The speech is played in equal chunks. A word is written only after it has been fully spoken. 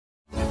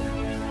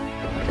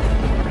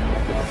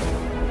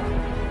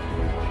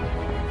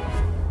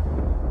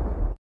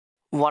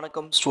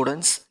வணக்கம்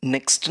students.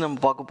 Next நம்ம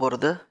பார்க்க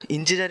போகிறது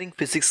இன்ஜினியரிங்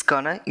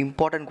ஃபிசிக்ஸ்க்கான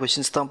இம்பார்ட்டன்ட்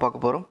கொஷின்ஸ் தான்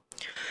பார்க்க போகிறோம்.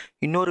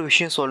 இன்னொரு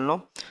விஷயம்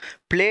சொல்லணும்,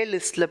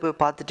 பிளேலிஸ்ட்டில் போய்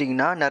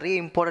பார்த்துட்டிங்கன்னா நிறைய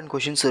இம்பார்ட்டன்ட்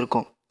கொஷின்ஸ்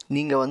இருக்கும்.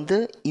 நீங்கள்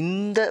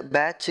இந்த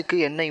பேட்சுக்கு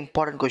என்ன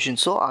இம்பார்ட்டன்ட்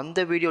கொஷின்ஸோ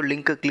அந்த வீடியோ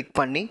லிங்க்கை கிளிக்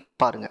பண்ணி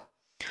பாருங்கள்.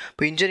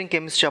 இப்போ இன்ஜினியரிங்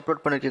கெமிஸ்ட்ரி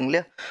அப்லோட் பண்ணியிருக்கீங்க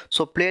இல்லையா,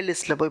 ஸோ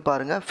பிளேலிஸ்ட்டில் போய்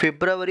பாருங்கள்.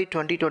 February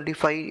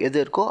 2025 எது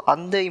இருக்கோ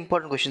அந்த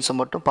இம்பார்ட்டன்ட் கொஷின்ஸை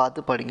மட்டும்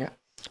பார்த்து படிங்க.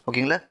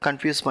 ஓகேங்களா,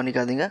 கன்ஃபியூஸ்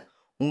பண்ணிக்காதீங்க.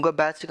 உங்கள்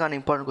பேட்சுக்கான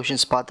இம்பார்ட்டன்ட்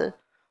கொஷின்ஸ் பார்த்து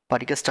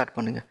படிக்க ஸ்டார்ட்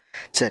பண்ணுங்கள்.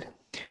 சரி,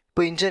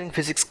 இப்போ இன்ஜினியரிங்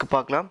ஃபிசிக்ஸ்க்கு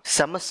பார்க்கலாம்.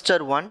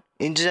 Semester 1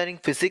 engineering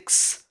physics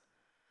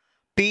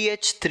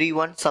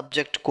PH31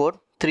 subject code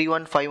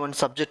 3151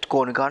 subject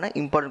கோடுக்கான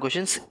important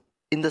questions.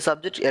 இந்த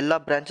சப்ஜெக்ட் எல்லா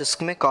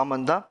பிரான்ச்சஸ்க்குமே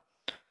காமன் தான்.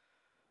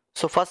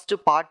 ஸோ ஃபஸ்ட்டு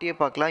பார்ட்டியே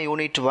பார்க்கலாம்.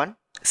 Unit 1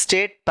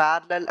 state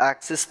parallel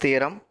axis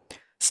theorem,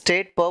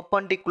 state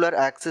perpendicular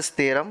axis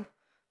theorem.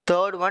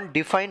 Third one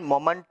define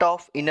moment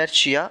of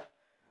inertia.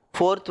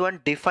 Fourth one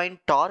define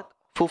dark.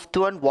 Fifth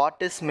one, what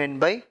is meant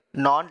by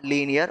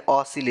non-linear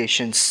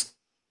oscillations.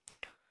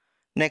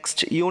 Next,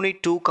 unit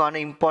 2 கான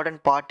important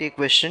part A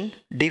question.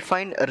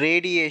 Define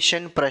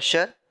radiation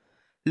pressure.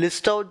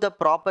 List out the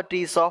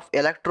properties of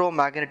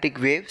electromagnetic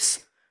waves.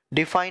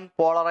 Define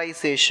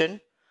polarization.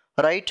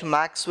 Write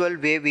Maxwell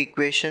wave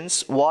equations.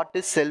 What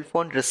is cell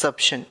phone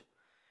reception?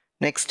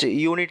 Next,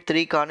 unit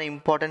 3 கான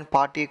important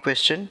part A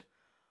question.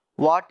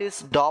 What is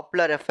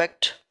Doppler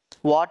effect?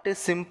 What is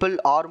simple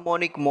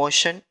harmonic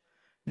motion?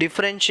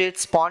 Differentiate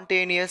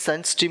spontaneous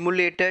and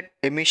stimulated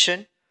emission.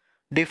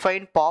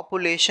 Define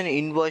population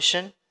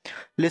inversion.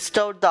 List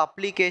out the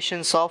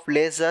applications of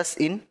lasers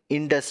in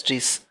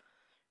industries.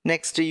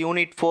 Next,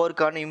 unit 4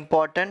 kan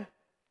important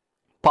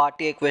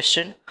part A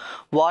question.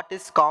 What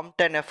is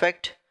Compton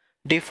effect?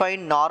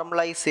 Define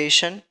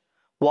normalization.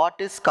 What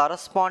is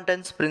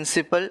correspondence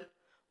principle?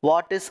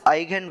 What is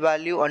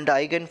eigenvalue and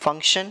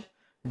eigenfunction?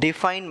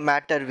 Define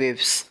matter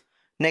waves.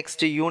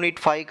 Next, unit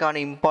 5 kan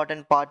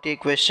important part A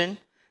question.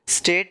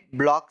 State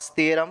Bloch's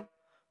theorem.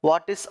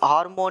 What is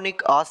harmonic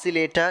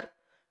oscillator?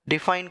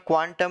 Define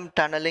quantum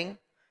tunneling.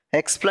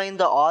 Explain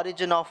the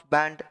origin of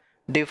band.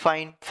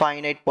 Define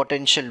finite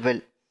potential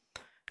well.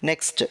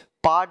 Next,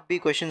 part B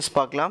questions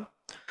பார்க்கலாம்.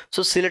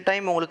 So சில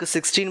time உங்களுக்கு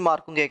 16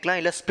 மார்க்கும் கேட்கலாம்,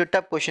 இல்லை split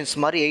அப் questions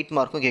மாதிரி 8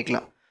 மார்க்கும்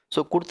கேட்கலாம்.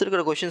 So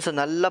கொடுத்துருக்கிற கொஷின்ஸை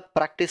நல்லா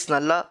ப்ராக்டிஸ்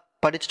நல்லா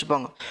படிச்சுட்டு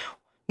போங்க.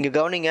 இங்கே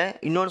கவனிங்க,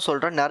 இன்னொன்று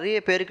சொல்கிறேன், நிறைய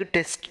பேருக்கு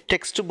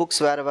டெக்ஸ்ட்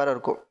புக்ஸ் வேறு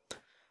இருக்கும்.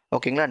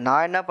 ஓகேங்களா,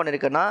 நான் என்ன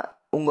பண்ணியிருக்கேன்னா,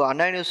 உங்கள்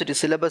அண்ணா யூனிவர்சிட்டி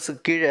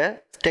சிலபஸுக்கு கீழே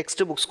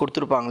டெக்ஸ்ட் புக்ஸ்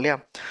கொடுத்துருப்பாங்க இல்லையா,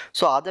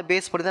 ஸோ அதை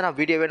பேஸ் பண்ணி தான் நான்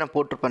வீடியோவே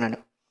போட்டிருப்பேன்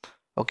நான்.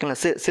 ஓகேங்களா,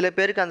 சில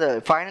பேருக்கு அந்த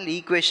ஃபைனல்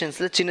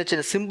ஈக்குவேஷன்ஸில் சின்ன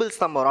சின்ன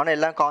சிம்பிள்ஸ் தான் வரும், ஆனால்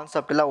எல்லாம்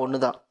கான்செப்ட் எல்லாம்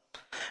ஒன்று தான்.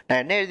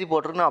 நான் என்ன எழுதி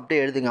போட்டிருக்கேனோ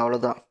அப்படியே எழுதுங்க,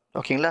 அவ்வளோதான்.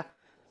 ஓகேங்களா.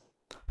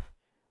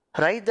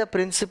 Right the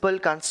principal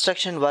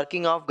construction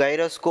working of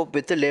gyroscope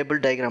with label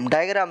diagram.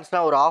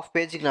 டயக்ராம்ஸ்லாம் ஒரு ஆஃப்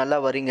பேஜுக்கு நல்லா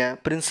வரீங்க.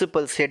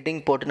 பிரின்சிபல்ஸ்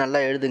ஹெட்டிங் போட்டு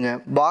நல்லா எழுதுங்க.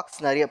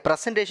 பாக்ஸ் நிறைய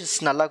ப்ரெசன்டேஷன்ஸ்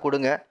நல்லா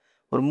கொடுங்க.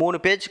 ஒரு 3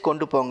 பேஜ்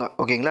கொண்டு போங்க.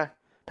 ஓகேங்களா,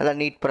 நல்லா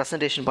நீட்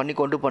ப்ரெசன்டேஷன் பண்ணி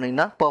கொண்டு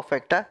போனீங்கன்னா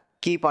பர்ஃபெக்டாக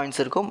கீ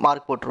பாயிண்ட்ஸ் இருக்கும்,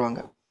 மார்க் போட்டுருவாங்க.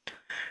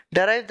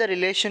 Derive the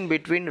relation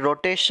between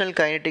rotational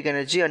kinetic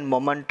energy and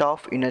moment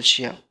of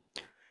inertia.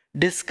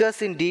 Discuss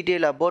in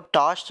detail about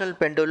torsional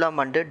pendulum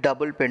and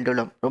double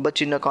pendulum. ரொம்ப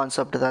சின்ன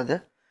கான்செப்ட் தான் இது.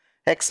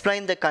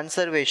 Explain the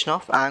conservation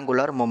of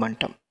angular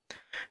momentum.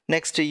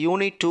 Next,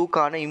 unit 2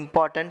 கான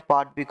important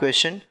part B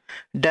question.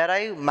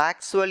 Derive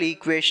Maxwell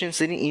equations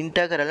in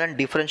integral and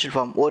differential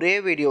form. ஒரே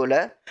வீடியோவில்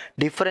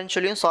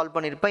டிஃபரன்ஷியலையும் solve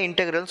பண்ணியிருப்பேன்,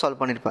 இன்டெக்ரலும்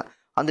solve பண்ணியிருப்பேன்.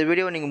 அந்த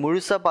வீடியோவை நீங்கள்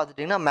முழுசாக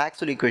பார்த்துட்டிங்கன்னா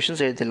மேக்ஸ்வெல்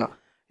ஈக்குவேஷன்ஸ் எழுதிடலாம்.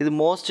 இது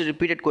மோஸ்ட்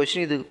ரிப்பீட்டட்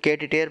கொஷின், இது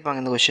கேட்டுகிட்டே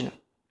இருப்பாங்க இந்த question.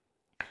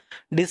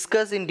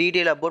 Discuss in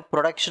detail about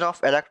production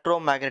of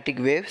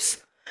electromagnetic waves.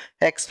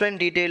 Explain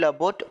detail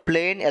about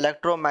plane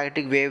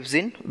electromagnetic waves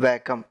in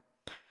vacuum.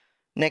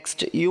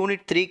 Next,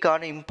 unit 3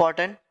 கான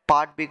இம்பார்ட்டன்ட்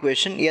பார்ட் பி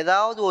கொஷின்.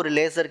 ஏதாவது ஒரு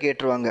laser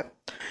கேட்டுருவாங்க.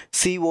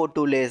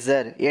 CO2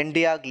 laser,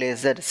 என்டிஆக்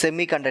laser,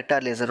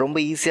 semiconductor laser. ரொம்ப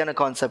ஈஸியான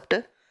concept,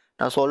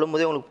 நான் சொல்லும்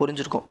போதே உங்களுக்கு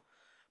புரிஞ்சிருக்கும்.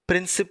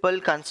 பிரின்சிபல்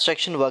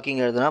கன்ஸ்ட்ரக்ஷன் ஒர்க்கிங்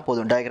எழுதுனா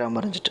போதும், டயக்ராம்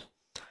வரைஞ்சிட்டு.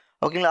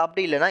 ஓகேங்களா,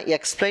 அப்படி இல்லைனா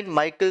எக்ஸ்பிளைன்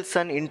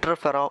மைக்கேல்சன்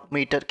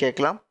இன்டர்ஃபெரோமீட்டர்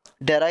கேட்கலாம்.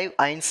 Derive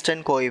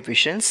Einstein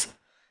coefficients.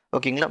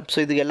 ஓகேங்களா, ஸோ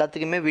இது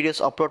எல்லாத்துக்குமே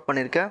வீடியோஸ் அப்லோட்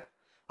பண்ணியிருக்கேன்.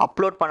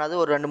 அப்லோட் பண்ணாது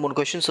ஒரு 2-3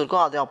 கொஷின்ஸ்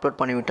இருக்கும், அதையும்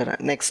அப்லோட் பண்ணி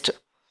விட்டுறேன். நெக்ஸ்ட்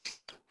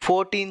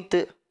 14th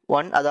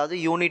ஒன், அதாவது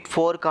யூனிட்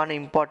 4 கான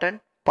important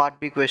part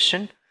B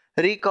question.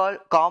 Recall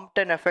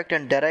Compton effect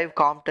and derive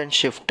Compton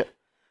shift.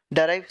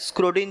 Derive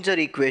Schrödinger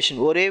equation.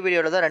 ஒரே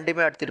வீடியோவில் தான்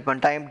ரெண்டுமே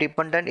எடுத்துருப்பேன், டைம்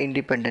டிபெண்ட்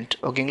இண்டிபெண்ட்.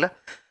 ஓகேங்களா,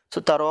 ஸோ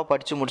தரவாக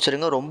படித்து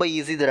முடிச்சிருங்க. ரொம்ப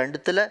ஈஸி. இது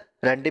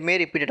ரெண்டுமே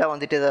ரிப்பீட்டடாக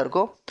வந்துகிட்டே தான்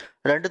இருக்கும்.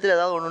 ரெண்டுத்தில்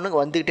ஏதாவது ஒன்று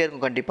வந்துக்கிட்டே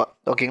இருக்கும் கண்டிப்பாக.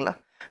 ஓகேங்களா.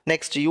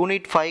 நெக்ஸ்ட்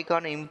யூனிட் 5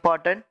 கான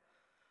important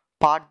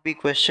part B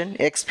question.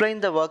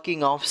 Explain the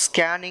working of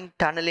scanning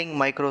tunnelling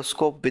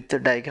microscope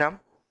with diagram.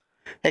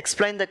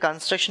 Explain the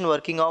construction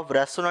working of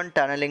resonant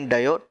tunneling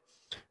diode.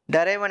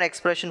 Derive an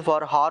expression for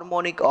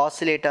harmonic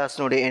oscillators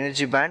நோடைய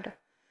energy band.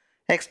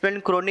 Explain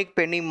chronic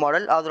penning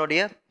model,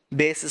 அதனுடைய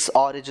basis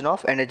origin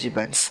of energy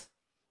bands.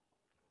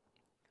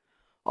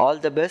 All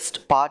the best.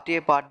 Part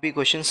A part B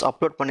questions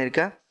upload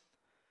பண்ணியிருக்கேன்,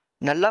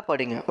 நல்லா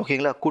படிங்க.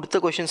 ஓகேங்களா, கொடுத்த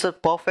கொஷின்ஸை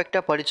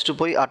பர்ஃபெக்டாக படிச்சுட்டு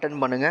போய் attend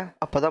பண்ணுங்கள்.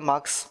 அப்போ தான்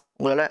மார்க்ஸ்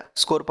உங்களால்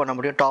ஸ்கோர் பண்ண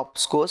முடியும். டாப்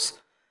ஸ்கோர்ஸ்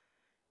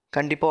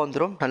கண்டிப்பாக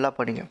வந்துடும். நல்லா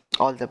படிங்க.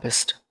 All the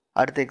best.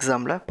 அடுத்த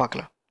எக்ஸாமில்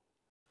பார்க்கலாம்.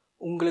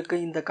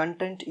 உங்களுக்கு இந்த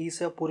கண்டென்ட்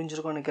ஈஸியாக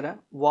புரிஞ்சிருக்கும்னு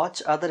நினைக்கிறேன்.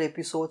 வாட்ச் அதர்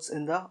எபிசோட்ஸ்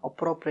இன் த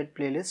appropriate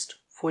playlist.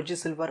 Fauji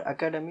silver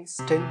academy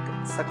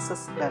strength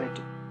success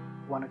clarity.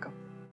 வணக்கம்.